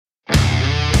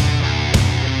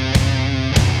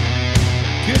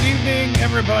Good evening,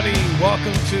 everybody.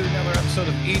 Welcome to another episode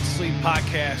of Eat, Sleep,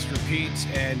 Podcast, Repeat.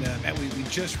 And we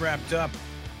just wrapped up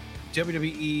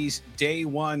WWE's Day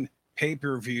 1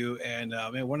 pay-per-view. And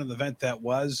one of the event that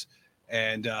was.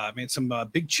 And made some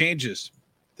big changes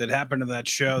that happened to that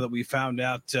show that we found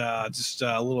out just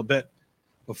a little bit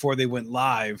before they went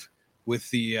live with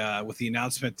the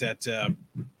announcement that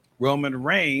Roman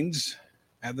Reigns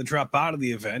had to drop out of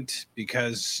the event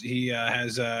because he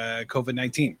has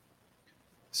COVID-19.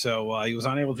 So he was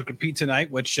unable to compete tonight,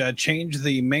 which changed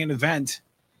the main event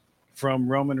from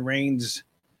Roman Reigns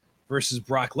versus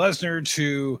Brock Lesnar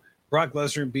to Brock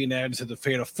Lesnar being added to the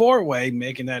Fatal 4-Way,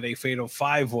 making that a Fatal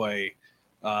 5-Way.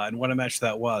 And what a match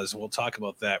that was. We'll talk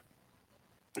about that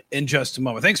in just a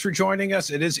moment. Thanks for joining us.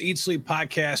 It is Eat, Sleep,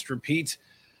 Podcast, Repeat.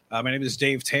 My name is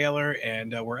Dave Taylor,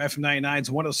 and we're FM99's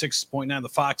 106.9 The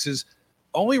Fox's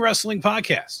only wrestling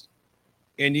podcast.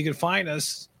 And you can find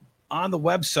us on the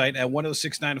website at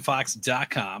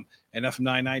 1069fox.com and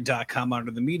fm99.com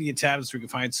under the media tab, so we can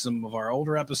find some of our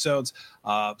older episodes.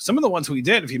 Some of the ones we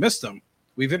did, if you missed them,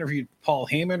 we've interviewed Paul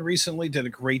Heyman recently, did a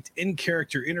great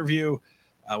in-character interview.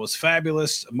 Was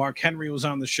fabulous. Mark Henry was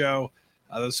on the show.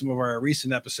 Those are some of our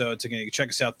recent episodes. Again, you can check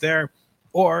us out there.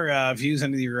 Or if you use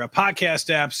any of your podcast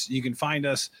apps, you can find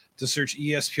us to search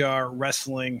ESPR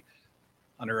Wrestling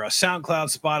under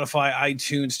SoundCloud, Spotify,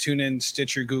 iTunes, TuneIn,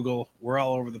 Stitcher, Google. We're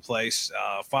all over the place.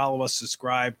 Follow us,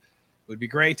 subscribe. It would be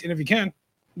great. And if you can,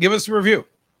 give us a review.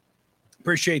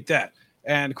 Appreciate that.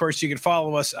 And, of course, you can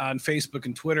follow us on Facebook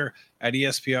and Twitter at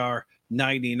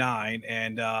ESPR99.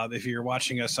 And if you're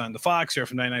watching us on the Fox or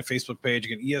FM99 Facebook page,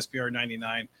 again,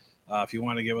 ESPR99. If you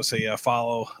want to give us a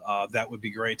follow, that would be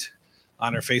great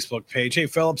on our Facebook page. Hey,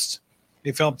 Philip,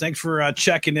 thanks for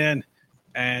checking in.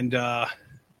 And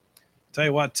tell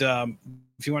you what,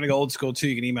 if you want to go old school too,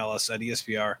 you can email us at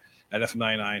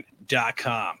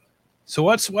espr@fm99.com. So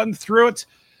let's run through it.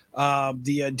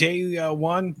 The Day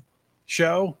 1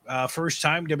 show, first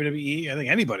time WWE, I think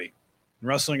anybody in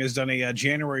wrestling has done a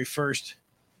January 1st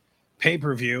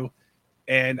pay-per-view.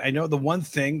 And I know the one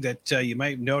thing that you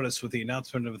might notice with the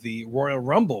announcement of the Royal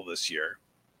Rumble this year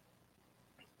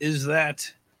is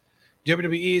that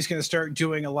WWE is going to start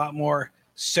doing a lot more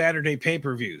Saturday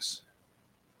pay-per-views.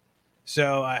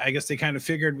 So I guess they kind of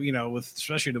figured, with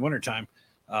especially in the wintertime,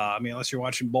 unless you're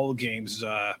watching bowl games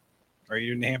or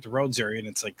you're in the Hampton Roads area and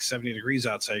it's like 70 degrees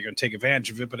outside, you're going to take advantage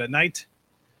of it. But at night,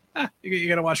 you're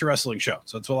going to watch a wrestling show.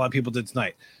 So that's what a lot of people did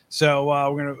tonight. So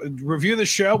we're going to review the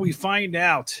show. We find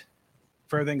out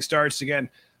if everything starts again.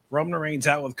 Roman Reigns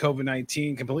out with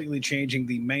COVID-19, completely changing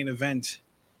the main event,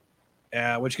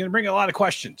 which is going to bring a lot of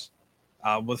questions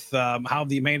with how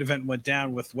the main event went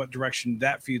down, with what direction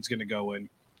that feud's going to go in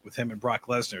with him and Brock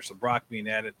Lesnar. So Brock being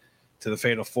added to the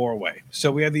Fatal 4-Way.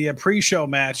 So we had the pre-show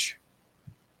match,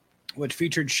 which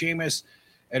featured Sheamus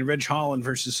and Ridge Holland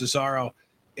versus Cesaro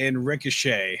and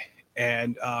Ricochet.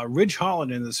 And Ridge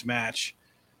Holland in this match,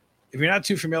 if you're not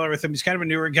too familiar with him, he's kind of a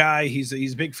newer guy. He's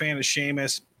a big fan of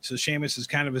Sheamus. So Sheamus is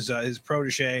kind of his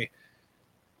protege.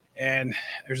 And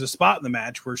there's a spot in the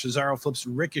match where Cesaro flips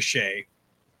Ricochet,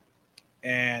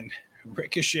 and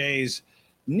Ricochet's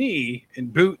knee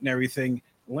and boot and everything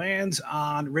lands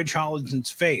on Ridge Holland's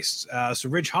face. So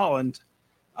Ridge Holland,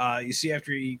 you see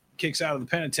after he kicks out of the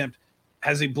pin attempt,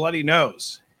 has a bloody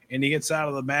nose. And he gets out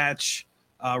of the match,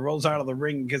 rolls out of the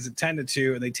ring, gets attended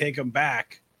to, and they take him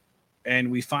back. And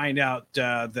we find out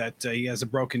that he has a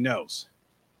broken nose.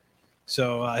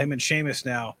 So him and Sheamus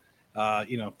now,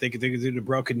 they could do the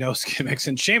broken nose gimmicks.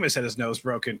 And Sheamus had his nose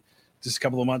broken just a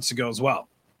couple of months ago as well.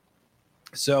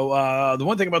 So the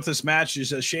one thing about this match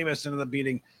is that Sheamus ended up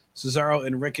beating Cesaro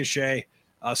and Ricochet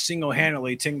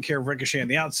single-handedly, taking care of Ricochet on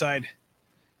the outside,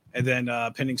 and then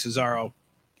pinning Cesaro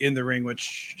in the ring,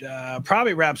 which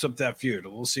probably wraps up that feud.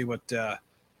 We'll see what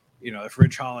if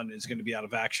Ridge Holland is going to be out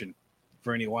of action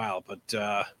for any while. But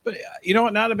you know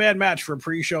what? Not a bad match for a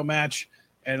pre-show match,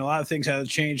 and a lot of things had to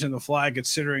change on the fly,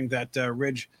 considering that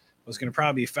Ridge was going to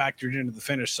probably be factored into the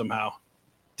finish somehow.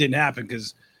 Didn't happen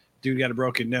because dude got a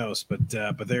broken nose, but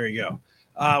there you go.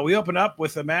 We open up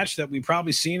with a match that we've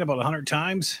probably seen about 100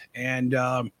 times,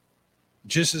 and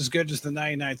just as good as the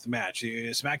 99th match. A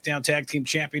SmackDown Tag Team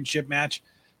Championship match,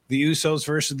 the Usos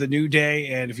versus the New Day.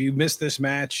 And if you missed this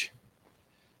match,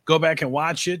 go back and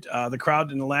watch it. The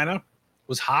crowd in Atlanta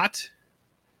was hot.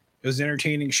 It was an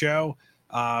entertaining show.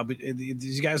 But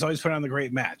these guys always put on the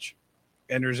great match.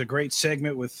 And there's a great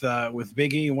segment with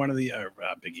Big E and one of the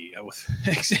with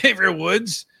Xavier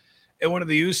Woods and one of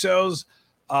the Usos.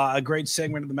 A great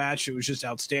segment of the match. It was just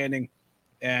outstanding.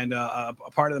 And a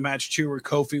part of the match, too, where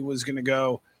Kofi was going to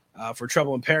go for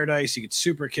Trouble in Paradise. He gets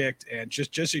super kicked, and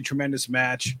just a tremendous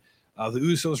match. The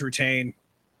Usos retain,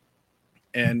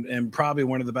 and probably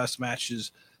one of the best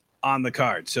matches on the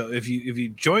card. So if you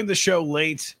joined the show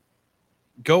late,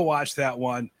 go watch that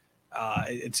one.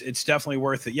 It's definitely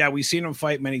worth it. Yeah, we've seen them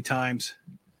fight many times,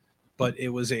 but it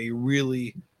was a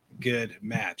really good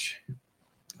match.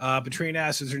 Between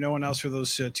us, is there no one else for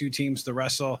those two teams to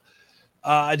wrestle?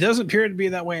 It doesn't appear to be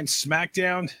that way in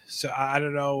SmackDown, so I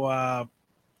don't know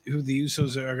who the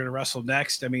Usos are going to wrestle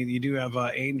next. I mean, you do have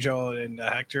Angel and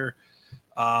Hector,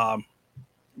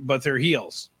 but they're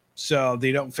heels, so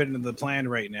they don't fit into the plan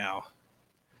right now.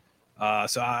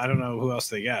 So I don't know who else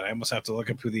they got. I almost have to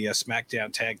look up who the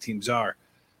SmackDown tag teams are.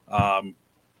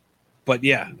 But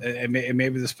yeah, and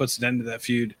maybe this puts an end to that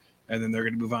feud, and then they're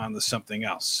going to move on to something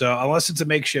else. So unless it's a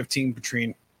makeshift team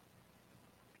between,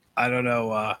 I don't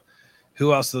know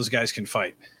who else those guys can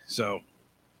fight. So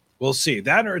we'll see.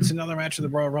 That or it's another match of the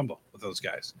Royal Rumble with those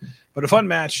guys. But a fun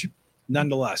match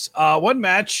nonetheless. One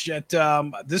match that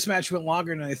this match went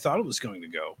longer than I thought it was going to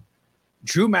go.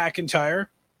 Drew McIntyre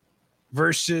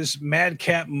versus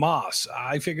Madcap Moss.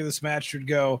 I figured this match would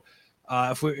go,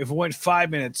 if it went 5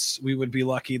 minutes, we would be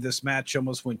lucky. This match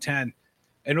almost went 10.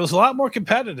 And it was a lot more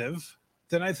competitive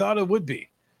than I thought it would be.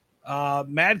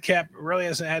 Madcap really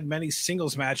hasn't had many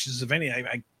singles matches, if any.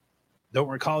 I don't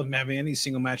recall him having any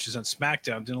single matches on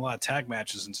SmackDown, doing a lot of tag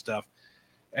matches and stuff.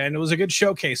 And it was a good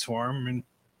showcase for him. And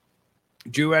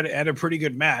Drew had a pretty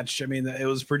good match. I mean, it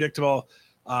was predictable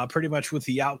pretty much with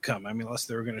the outcome. I mean, unless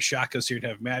they were going to shock us here to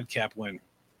have Madcap win.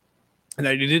 And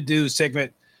I did do a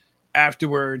segment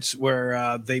afterwards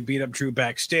where they beat up Drew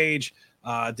backstage,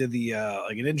 did the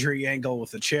like an injury angle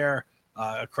with a chair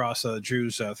across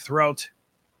Drew's throat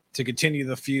to continue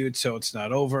the feud so it's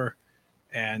not over.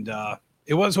 And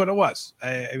it was what it was.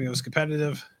 I mean, it was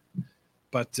competitive.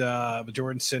 But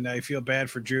Jordan, I feel bad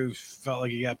for Drew. Felt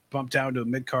like he got bumped down to a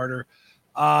mid-carder.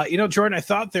 Jordan, I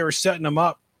thought they were setting him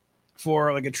up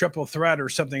for like a triple threat or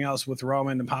something else with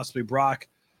Roman and possibly Brock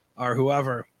or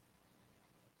whoever.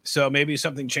 So maybe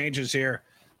something changes here,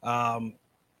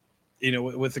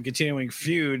 with the continuing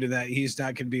feud, and that he's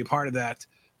not going to be a part of that,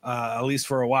 at least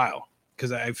for a while,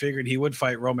 because I figured he would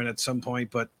fight Roman at some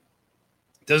point, but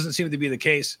it doesn't seem to be the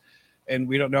case. And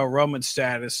we don't know Roman's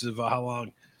status of how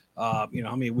long, how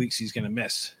many weeks he's going to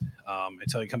miss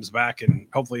until he comes back, and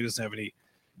hopefully he doesn't have any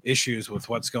issues with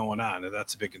what's going on. And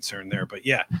that's a big concern there. But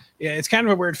yeah, it's kind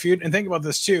of a weird feud. And think about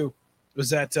this too, was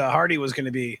that Hardy was going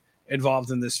to be involved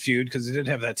in this feud because they didn't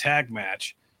have that tag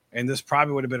match. And this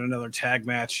probably would have been another tag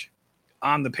match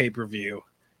on the pay-per-view.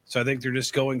 So I think they're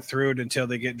just going through it until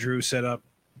they get Drew set up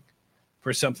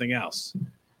for something else.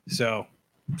 So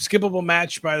skippable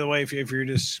match, by the way, if you're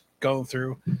just going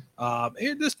through.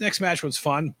 This next match was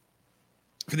fun.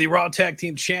 For the Raw Tag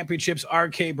Team Championships,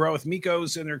 RK Bro with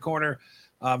Mikos in their corner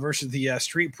versus the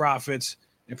Street Profits.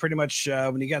 And pretty much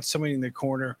when you got somebody in their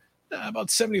corner, about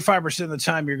 75% of the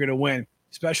time you're going to win,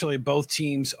 especially both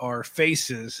teams are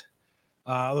faces.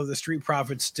 Although the Street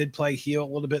Profits did play heel a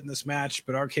little bit in this match,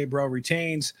 but RK Bro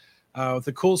retains with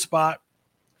a cool spot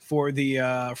for the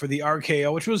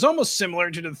RKO, which was almost similar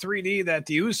to the 3D that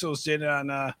the Usos did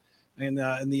on in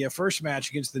the first match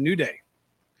against the New Day.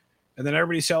 And then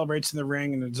everybody celebrates in the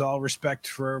ring, and it's all respect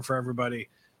for everybody.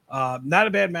 Not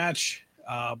a bad match,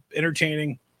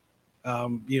 entertaining.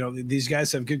 These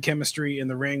guys have good chemistry in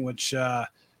the ring, which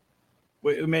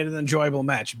made it an enjoyable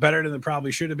match. Better than it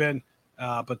probably should have been,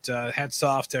 but hats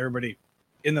off to everybody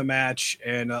in the match,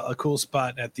 and a cool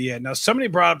spot at the end. Now, somebody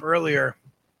brought up earlier,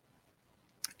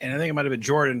 and I think it might have been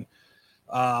Jordan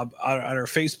on our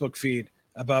Facebook feed,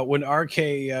 about when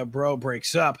RK Bro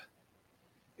breaks up,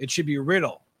 it should be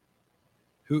Riddle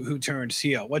who turns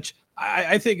heel, which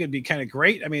I think it'd be kind of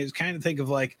great. I mean, it's kind of think of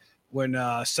like when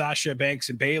Sasha Banks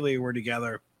and Bayley were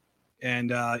together,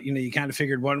 and you kind of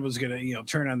figured one was going to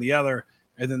turn on the other,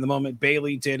 and then the moment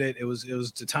Bayley did it, it was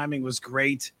the timing was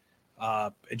great,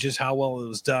 just how well it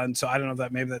was done. So I don't know if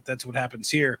that maybe that's what happens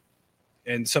here,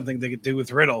 and something they could do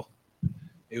with Riddle,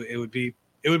 it would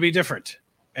be different,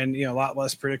 and a lot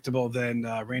less predictable than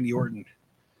Randy Orton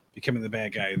becoming the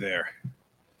bad guy there.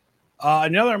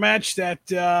 Another match that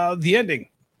the ending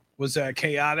was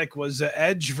chaotic was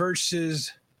Edge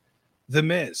versus The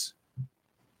Miz.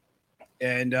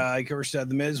 And of course, The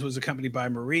Miz was accompanied by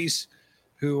Maurice,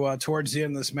 who towards the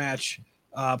end of this match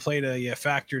played a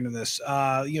factor into this.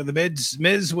 The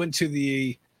Miz went to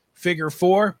the figure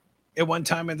four at one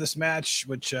time in this match,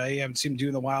 which I haven't seen him do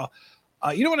in a while.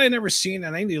 You know what I never seen,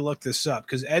 and I need to look this up,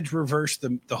 because Edge reversed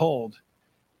the hold.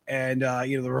 And,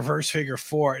 the reverse figure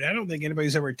four. And I don't think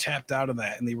anybody's ever tapped out of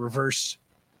that in the reverse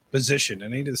position. I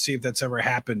need to see if that's ever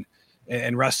happened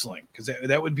in wrestling, because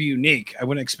that would be unique. I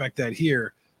wouldn't expect that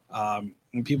here.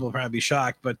 and people will probably be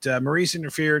shocked, but Maurice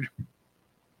interfered,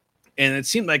 and it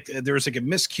seemed like there was like a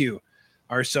miscue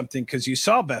or something because you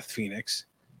saw Beth Phoenix,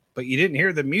 but you didn't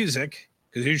hear the music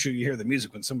because usually you hear the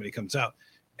music when somebody comes out,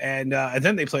 and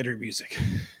then they played her music,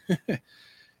 and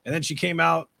then she came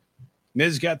out.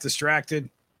 Miz got distracted,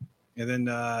 and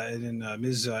then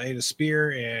Miz ate a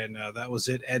spear, and that was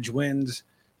it. Edge wins.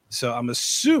 So I'm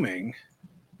assuming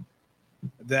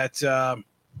that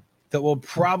that we'll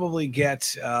probably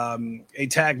get a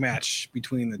tag match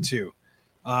between the two.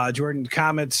 Jordan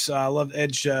comments, loved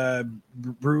Edge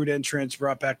Brood entrance,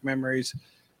 brought back memories,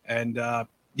 and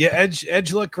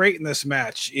Edge looked great in this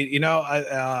match.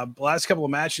 The last couple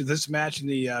of matches, this match and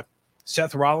the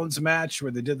Seth Rollins match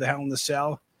where they did the Hell in the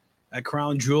Cell at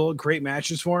Crown Jewel, great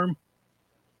matches for him.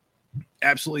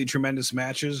 Absolutely tremendous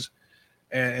matches.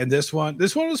 And this one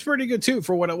was pretty good too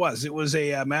for what it was. It was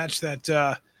a match that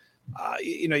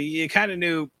you kind of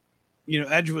knew,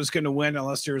 Edge was going to win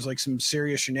unless there was like some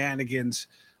serious shenanigans,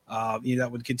 that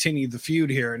would continue the feud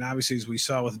here. And obviously, as we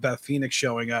saw with Beth Phoenix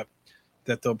showing up,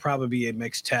 that there'll probably be a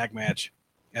mixed tag match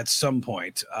at some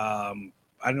point. I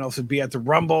don't know if it'd be at the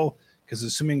Rumble because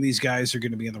assuming these guys are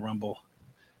going to be in the Rumble.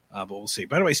 But we'll see.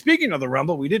 By the way, speaking of the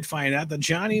Rumble, we did find out that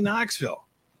Johnny Knoxville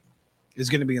is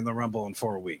going to be in the Rumble in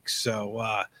 4 weeks.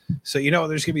 So there's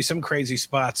going to be some crazy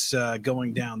spots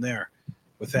going down there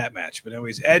with that match. But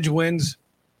anyways, Edge wins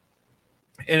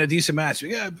in a decent match.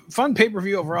 Yeah, fun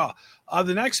pay-per-view overall.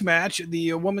 The next match,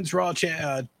 the Women's Raw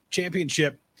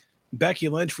Championship, Becky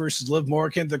Lynch versus Liv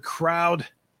Morgan. The crowd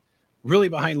really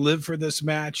behind Liv for this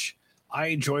match. I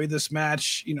enjoyed this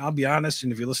match. I'll be honest,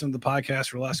 and if you listen to the podcast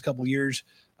for the last couple of years,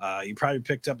 you probably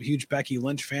picked up a huge Becky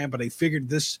Lynch fan, but I figured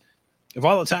this, of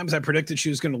all the times I predicted she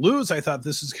was going to lose, I thought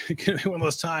this is going to be one of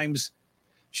those times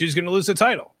she was going to lose the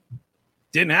title.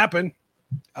 Didn't happen.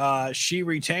 She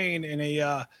retained in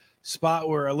a spot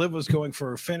where Liv was going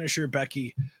for a finisher.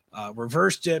 Becky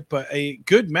reversed it, but a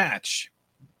good match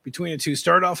between the two.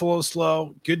 Started off a little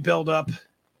slow, good build up.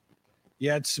 You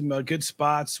had some good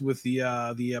spots with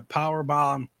the power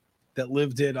bomb that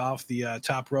Liv did off the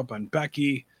top rope on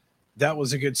Becky. That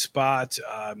was a good spot.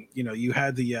 You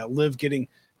had the Liv getting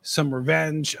some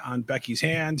revenge on Becky's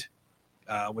hand,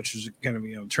 which was kind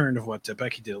of turn of what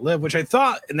Becky did to Liv, which I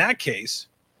thought in that case,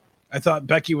 I thought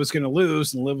Becky was going to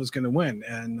lose and Liv was going to win.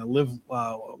 And Liv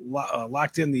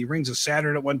locked in the Rings of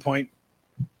Saturn at one point,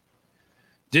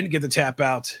 didn't get the tap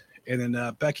out, and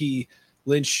then Becky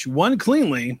Lynch won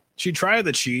cleanly. She tried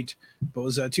the cheat, but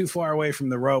was too far away from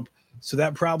the rope. So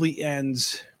that probably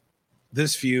ends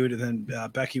this feud, and then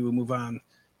Becky will move on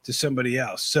to somebody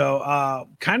else. So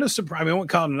kind of surprised. I won't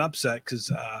call it an upset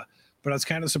but I was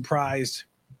kind of surprised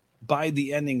by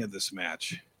the ending of this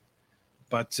match.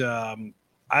 But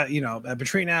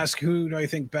Patrine asked, who do I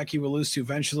think Becky will lose to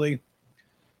eventually?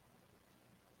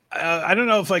 I don't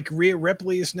know if like Rhea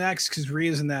Ripley is next because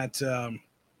Rhea's in that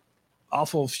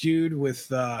awful feud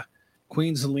with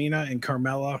Queen Zelina and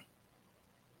Carmella,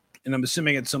 and I'm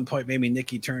assuming at some point maybe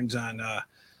Nikki turns on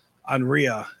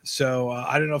Rhea. So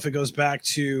I don't know if it goes back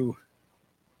to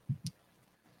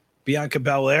Bianca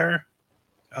Belair.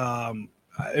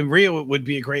 And Rhea would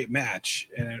be a great match,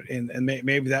 and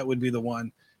maybe that would be the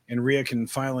one. And Rhea can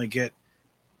finally get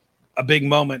a big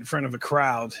moment in front of a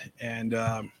crowd, and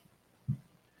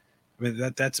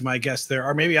that's my guess there.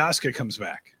 Or maybe Asuka comes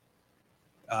back.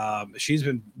 She's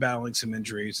been battling some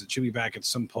injuries, and she'll be back at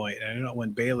some point. And I don't know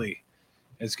when Bayley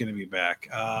is going to be back.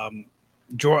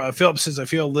 Phillips says, I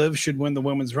feel Liv should win the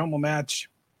Women's Rumble match.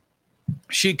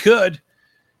 She could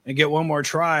and get one more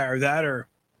try, or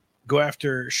go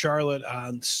after Charlotte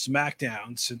on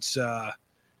SmackDown, since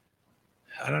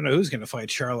I don't know who's going to fight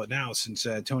Charlotte now, since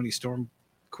Toni Storm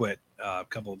quit a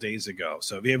couple of days ago.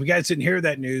 So if you guys didn't hear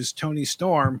that news, Toni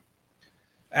Storm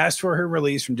asked for her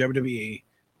release from WWE.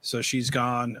 So she's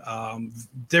gone.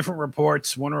 Different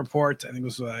reports. One report, I think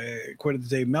it was quoted to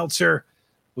Dave Meltzer,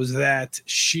 was that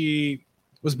she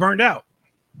was burned out.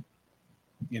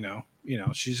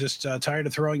 She's just tired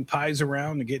of throwing pies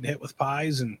around and getting hit with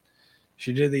pies. And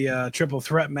she did the triple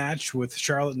threat match with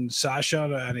Charlotte and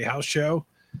Sasha at a house show.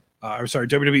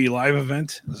 WWE live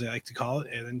event, as they like to call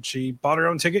it. And then she bought her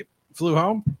own ticket, flew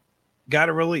home, got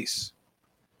a release.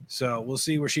 So we'll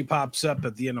see where she pops up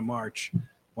at the end of March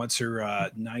once her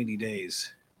 90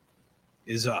 days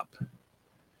is up.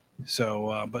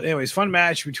 So, but anyways, fun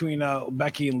match between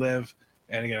Becky and Liv.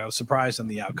 And again, I was surprised on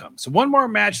the outcome. So one more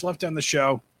match left on the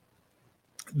show.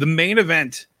 The main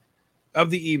event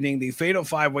of the evening, the Fatal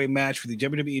 5-Way match for the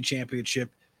WWE Championship.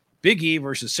 Big E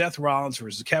versus Seth Rollins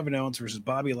versus Kevin Owens versus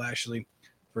Bobby Lashley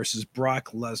versus Brock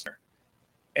Lesnar.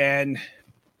 And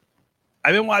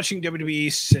I've been watching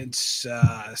WWE since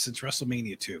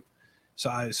WrestleMania 2.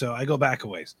 So I go back a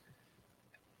ways.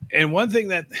 And one thing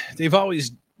that they've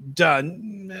always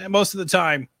done most of the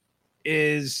time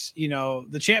is,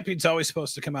 the champion's always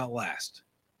supposed to come out last.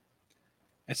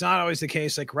 It's not always the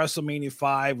case. Like WrestleMania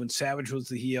 5, when Savage was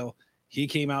the heel, he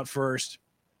came out first.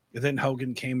 And then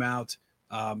Hogan came out.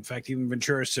 In fact, even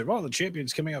Ventura said, well, the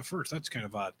champion's coming out first. That's kind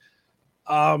of odd.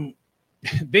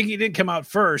 Biggie did come out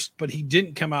first, but he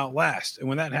didn't come out last. And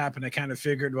when that happened, I kind of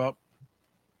figured, well,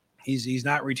 he's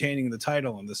not retaining the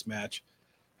title in this match,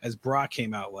 as Brock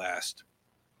came out last.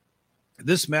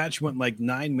 This match went like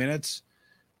 9 minutes.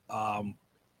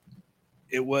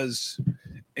 It was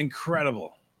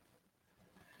incredible.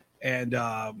 And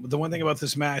the one thing about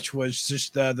this match was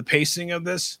just the pacing of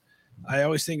this. I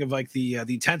always think of like the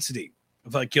intensity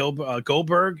of like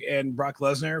Goldberg and Brock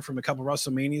Lesnar from a couple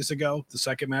WrestleManias ago, the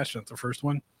second match, not the first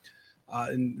one.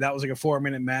 And that was like a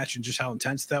 4-minute match, and just how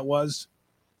intense that was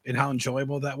and how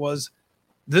enjoyable that was.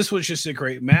 This was just a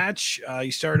great match.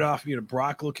 You started off,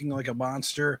 Brock looking like a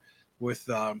monster with,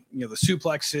 the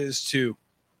suplexes to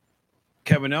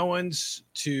Kevin Owens,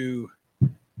 to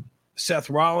Seth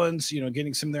Rollins,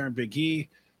 getting some there in Big E.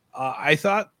 I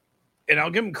thought, and I'll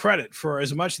give them credit for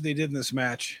as much as they did in this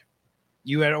match,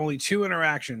 you had only 2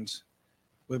 interactions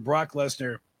with Brock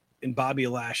Lesnar and Bobby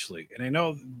Lashley. And I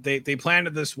know they planned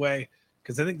it this way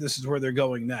because I think this is where they're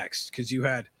going next, because you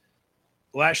had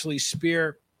Lashley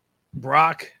spear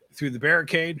Brock through the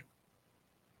barricade,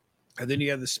 and then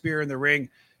you had the spear in the ring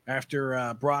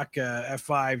after Brock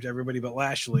F5'd everybody but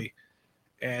Lashley.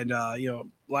 And,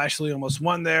 Lashley almost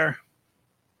won there.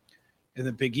 And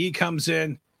then Big E comes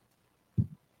in,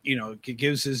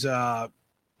 gives his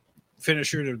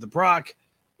finisher to the Brock,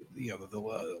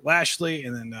 the Lashley,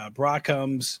 and then Brock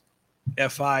comes,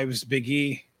 F5's Big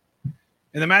E,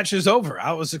 and the match is over.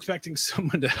 I was expecting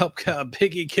someone to help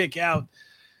Big E kick out.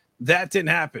 That didn't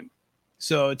happen.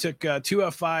 So it took 2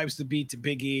 F5s to beat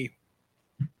Big E,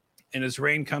 and his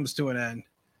reign comes to an end.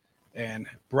 And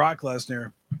Brock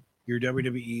Lesnar, your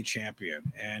WWE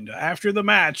champion. And after the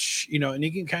match, and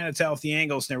you can kind of tell with the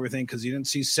angles and everything, because you didn't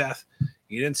see Seth,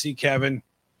 you didn't see Kevin,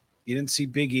 you didn't see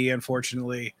Big E,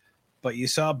 unfortunately, but you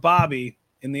saw Bobby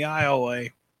in the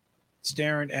aisleway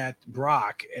staring at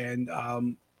Brock. And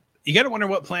you got to wonder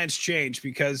what plans changed,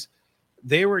 because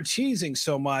they were teasing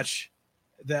so much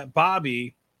that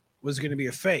Bobby was going to be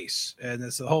a face. And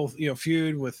it's the whole,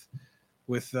 feud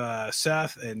with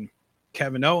Seth and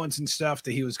Kevin Owens and stuff,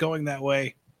 that he was going that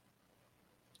way.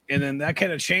 And then that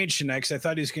kind of changed tonight, because I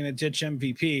thought he was going to ditch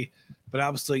MVP, but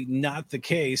obviously not the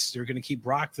case. They're going to keep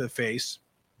Brock the face,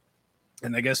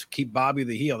 and I guess keep Bobby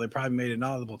the heel. They probably made it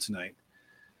audible tonight.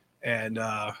 And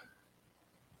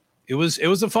it was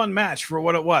a fun match for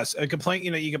what it was. A complaint,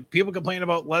 people complain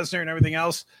about Lesnar and everything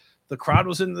else. The crowd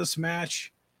was in this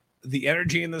match. The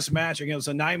energy in this match, again, it was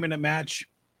a 9-minute match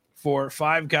for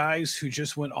 5 guys who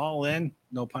just went all in.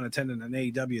 No pun intended on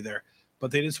AEW there,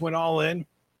 but they just went all in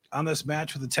on this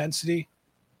match with intensity,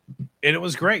 and it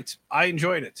was great. I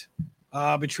enjoyed it.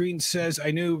 Betreen says,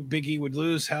 I knew Big E would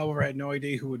lose, however, I had no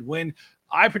idea who would win.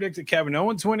 I predicted Kevin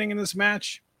Owens winning in this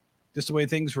match, just the way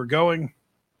things were going.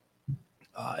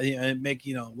 And make,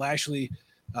 Lashley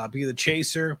be the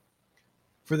chaser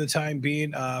for the time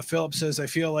being. Philip says, I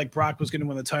feel like Brock was going to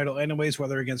win the title anyways,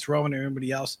 whether against Roman or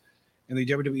anybody else in the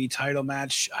WWE title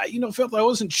match. Philip, I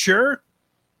wasn't sure,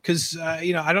 because,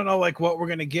 I don't know, what we're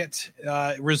going to get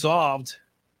resolved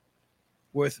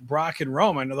with Brock and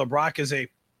Roman, although Brock is a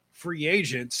free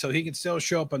agent, so he can still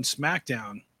show up on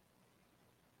SmackDown.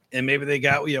 And maybe they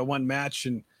got, one match,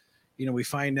 and, we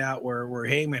find out where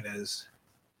Heyman is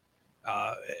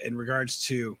in regards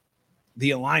to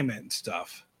the alignment and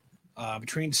stuff.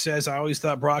 Betreen says, I always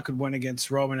thought Brock would win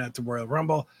against Roman at the Royal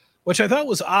Rumble, which I thought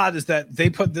was odd, is that they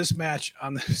put this match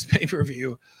on this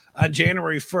pay-per-view on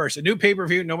January 1st. A new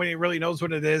pay-per-view. Nobody really knows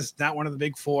what it is. Not one of the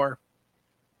big 4.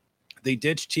 They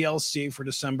ditched TLC for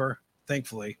December,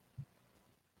 thankfully.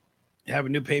 They have a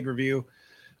new pay-per-view.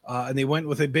 And they went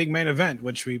with a big main event,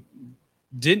 which we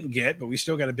didn't get, but we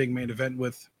still got a big main event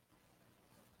with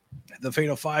the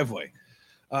Fatal 5-Way.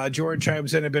 George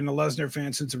chimes in, I've been a Lesnar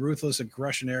fan since the Ruthless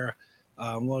Aggression era.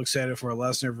 I'm a little excited for a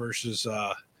Lesnar versus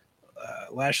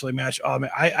Lashley match. Oh, man,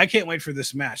 I can't wait for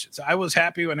this match. So I was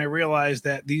happy when I realized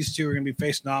that these two are going to be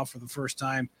facing off for the first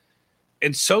time.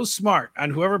 And so smart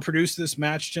on whoever produced this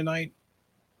match tonight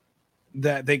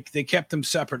that they kept them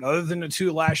separate. Other than the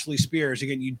 2 Lashley spears,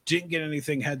 again, you didn't get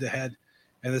anything head-to-head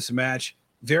in this match.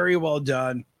 Very well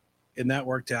done, and that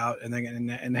worked out. And then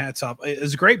and hats off. It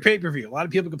was a great pay-per-view. A lot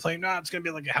of people complain, it's going to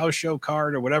be like a house show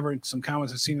card or whatever. Some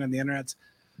comments I've seen on the internet.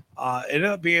 It ended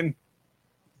up being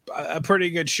a pretty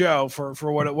good show for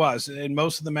what it was. In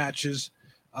most of the matches,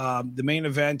 the main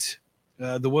event,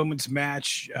 the women's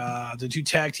match, the 2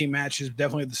 tag team matches,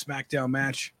 definitely the SmackDown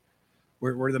match,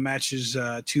 were the matches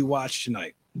to watch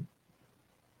tonight.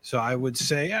 So I would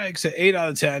say, yeah, it's an 8 out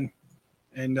of 10,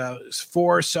 and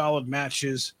 4 solid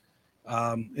matches.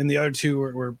 And the other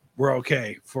 2 were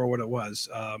okay for what it was.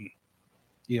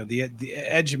 The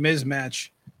Edge Miz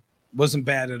match wasn't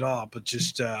bad at all, but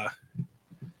just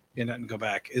nothing go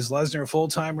back. Is Lesnar a full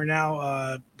timer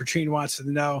now? Bertreen wants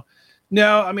to know.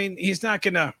 No, I mean he's not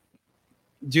gonna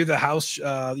do the house,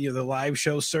 the live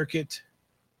show circuit,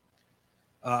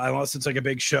 unless it's like a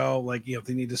big show, like if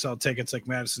they need to sell tickets, like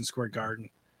Madison Square Garden.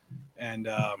 And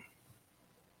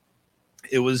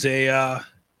it was a,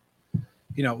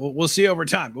 we'll see over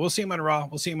time. We'll see him on Raw.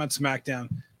 We'll see him on SmackDown,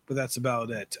 but that's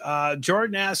about it.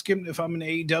 Jordan asked him if I'm an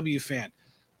AEW fan.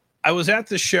 I was at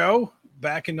the show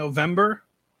back in November,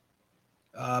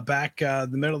 the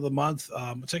middle of the month.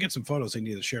 Let's get some photos I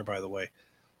need to share, by the way.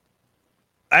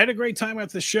 I had a great time at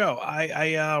the show. So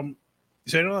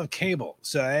I don't have cable,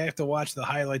 so I have to watch the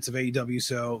highlights of AEW.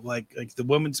 So like the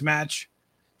women's match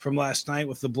from last night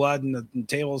with the blood and the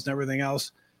tables and everything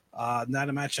else. Not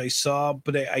a match I saw,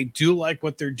 but I do like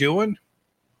what they're doing.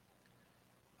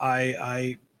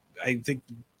 I think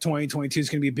 2022 is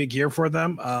going to be a big year for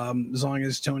them, as long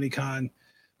as Tony Khan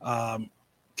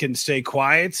can stay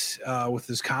quiet with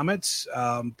his comments.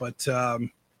 But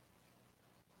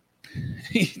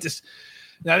he just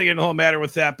not getting a whole matter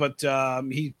with that. But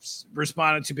he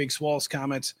responded to Big Swall's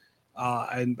comments.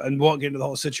 And won't get into the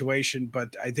whole situation,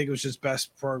 but I think it was just best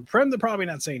for him to probably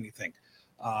not say anything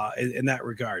in that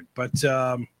regard. But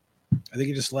I think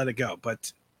he just let it go.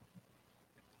 But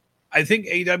I think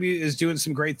AEW is doing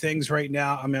some great things right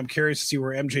now. I mean, I'm curious to see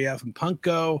where MJF and Punk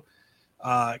go.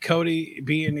 Cody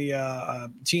being the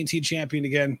TNT champion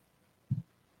again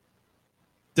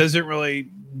doesn't really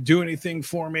do anything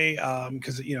for me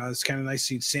because, it's kind of nice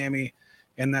to see Sammy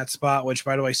in that spot, which,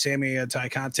 by the way, Sammy Ty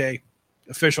Conte,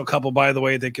 official couple, by the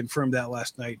way, they confirmed that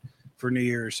last night for New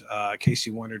Year's. In case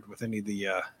you wondered with any of the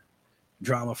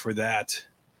drama for that.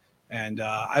 And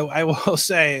I will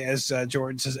say, as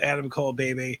Jordan says, Adam Cole,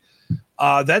 baby,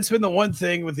 that's been the one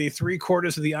thing with the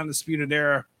 3/4 of the Undisputed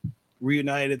Era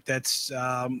reunited that's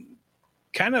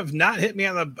kind of not hit me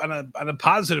on a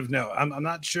positive note. I'm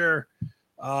not sure,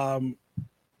 where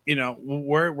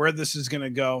this is going to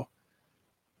go.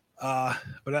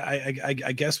 But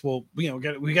I guess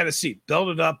we got to see, build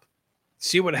it up,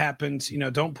 see what happens.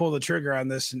 Don't pull the trigger on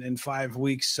this in 5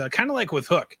 weeks. Kind of like with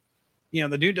Hook,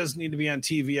 the dude doesn't need to be on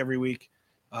TV every week.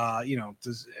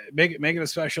 Just make it a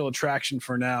special attraction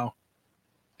for now,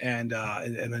 and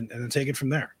then take it from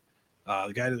there.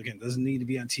 The guy again doesn't need to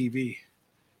be on TV,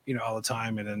 all the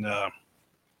time. And then,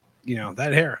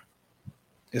 that hair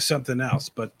is something else.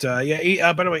 But by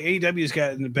the way, AEW's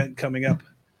got an event coming up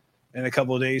in a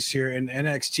couple of days here, and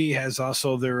NXT has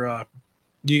also their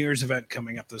New Year's event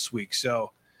coming up this week.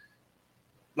 So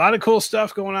a lot of cool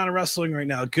stuff going on in wrestling right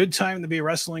now. Good time to be a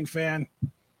wrestling fan.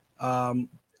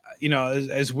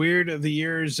 As weird of the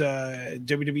years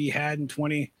WWE had in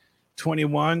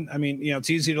 2021. I mean, it's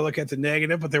easy to look at the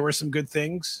negative, but there were some good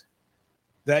things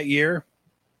that year.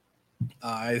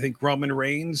 I think Roman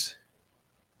Reigns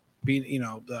being,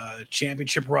 the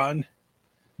championship run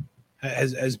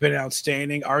has been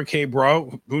outstanding. RK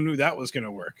Bro, who knew that was going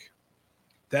to work?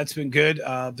 That's been good.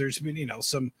 There's been,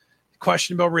 some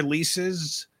questionable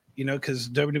releases, because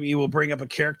WWE will bring up a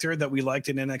character that we liked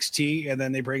in NXT, and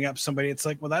then they bring up somebody. It's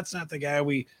like, well, that's not the guy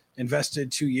we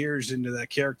invested 2 years into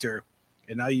that character,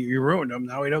 and now you ruined him.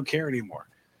 Now we don't care anymore.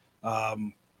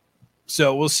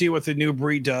 So we'll see what the new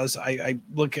breed does. I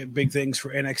look at big things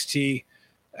for NXT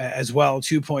as well,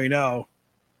 2.0.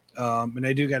 And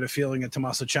I do got a feeling that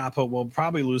Tommaso Ciampa will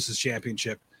probably lose his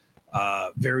championship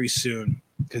very soon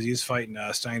because he's fighting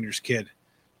Steiner's kid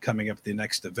coming up at the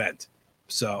next event.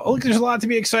 So look, there's a lot to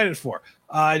be excited for.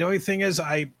 The only thing is, and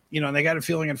I got a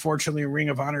feeling, unfortunately, Ring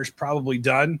of Honor is probably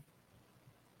done.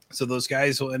 So those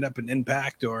guys will end up in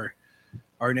Impact or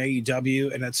in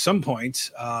AEW. And at some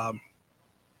point,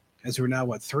 as we're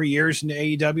now, 3 years into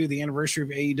AEW, the anniversary of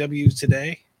AEW is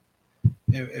today,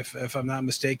 if I'm not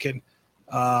mistaken.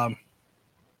 That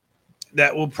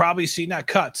we'll probably see, not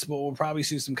cuts, but we'll probably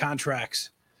see some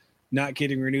contracts not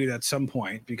getting renewed at some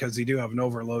point because they do have an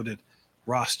overloaded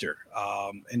roster.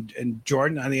 And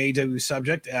Jordan, on the AEW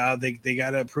subject, they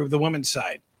got to approve the women's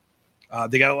side.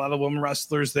 They got a lot of women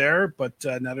wrestlers there, but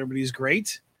not everybody's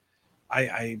great.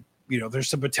 There's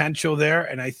some potential there,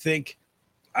 and I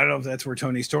don't know if that's where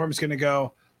Toni Storm's going to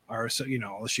go, or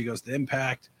unless she goes to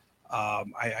Impact.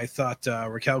 I thought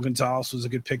Raquel Gonzalez was a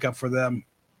good pickup for them.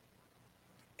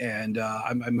 And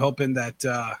I'm hoping that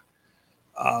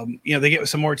they get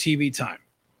some more TV time,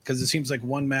 because it seems like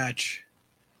one match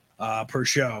per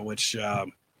show, which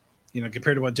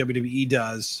compared to what WWE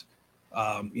does,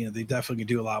 they definitely can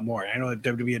do a lot more. I know that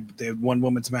WWE they had one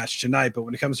women's match tonight, but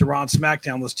when it comes to Raw and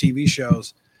SmackDown, those TV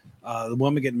shows, the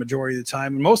women get the majority of the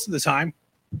time, and most of the time,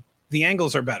 the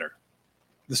angles are better,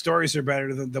 the stories are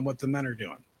better than what the men are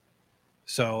doing.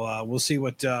 So we'll see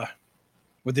what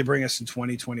they bring us in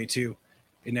 2022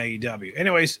 in AEW.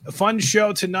 Anyways, a fun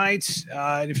show tonight.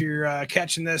 And if you're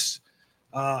catching this,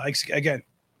 again,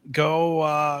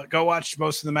 go watch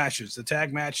most of the matches, the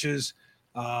tag matches.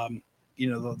 The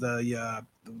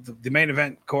main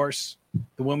event, of course,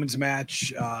 the women's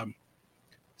match.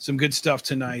 Some good stuff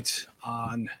tonight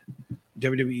on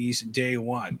WWE's Day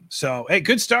One. So, hey,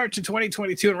 good start to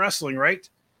 2022 in wrestling, right?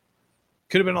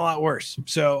 Could have been a lot worse.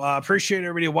 So, appreciate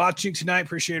everybody watching tonight.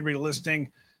 Appreciate everybody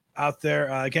listening out there.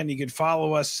 Again, you can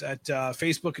follow us at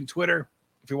Facebook and Twitter.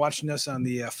 If you're watching us on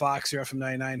the Fox or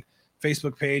FM99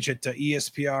 Facebook page at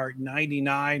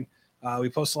ESPR99, we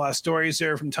post a lot of stories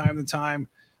there from time to time.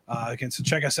 Again, so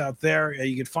check us out there.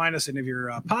 You can find us in any of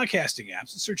your podcasting apps.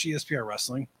 Search ESPR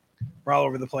Wrestling. We're all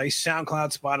over the place.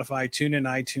 SoundCloud, Spotify, TuneIn,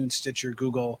 iTunes, Stitcher,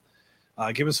 Google.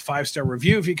 Give us a 5-star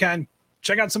review if you can.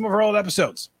 Check out some of our old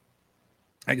episodes.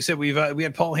 Like I said, we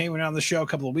had Paul Heyman on the show a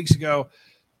couple of weeks ago.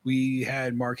 We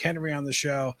had Mark Henry on the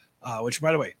show, which,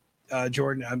 by the way,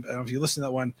 Jordan, I don't know if you listened to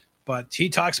that one, but he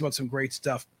talks about some great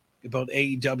stuff about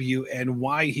AEW and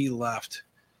why he left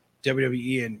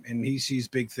WWE, and he sees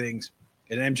big things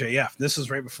at MJF. This is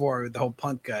right before the whole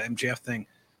Punk MJF thing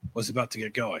was about to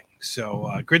get going.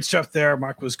 So good stuff there.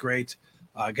 Mark was great.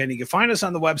 Again, you can find us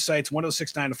on the websites,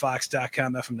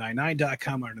 1069fox.com,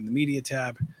 fm99.com, under the media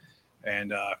tab.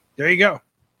 And there you go.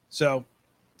 So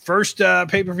first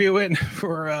pay-per-view in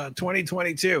for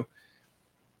 2022.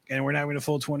 And we're now in a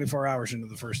full 24 hours into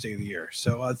the first day of the year.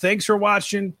 So thanks for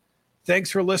watching.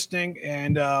 Thanks for listening.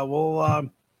 And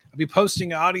we'll be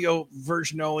posting an audio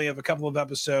version only of a couple of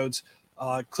episodes,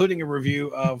 including a review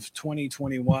of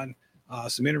 2021.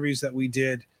 Some interviews that we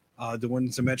did, the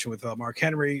ones I mentioned with Mark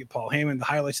Henry, Paul Heyman, the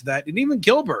highlights of that, and even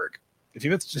Gilbert. If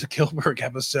you missed the Gilbert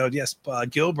episode, yes,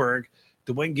 Gilbert,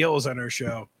 Dwayne Gill was on our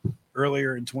show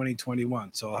earlier in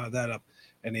 2021. So I'll have that up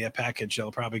in the package. It'll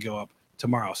probably go up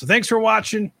tomorrow. So thanks for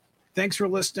watching. Thanks for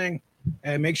listening.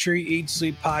 And make sure you eat,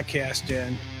 sleep, podcast,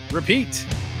 and repeat.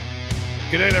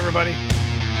 Good night, everybody.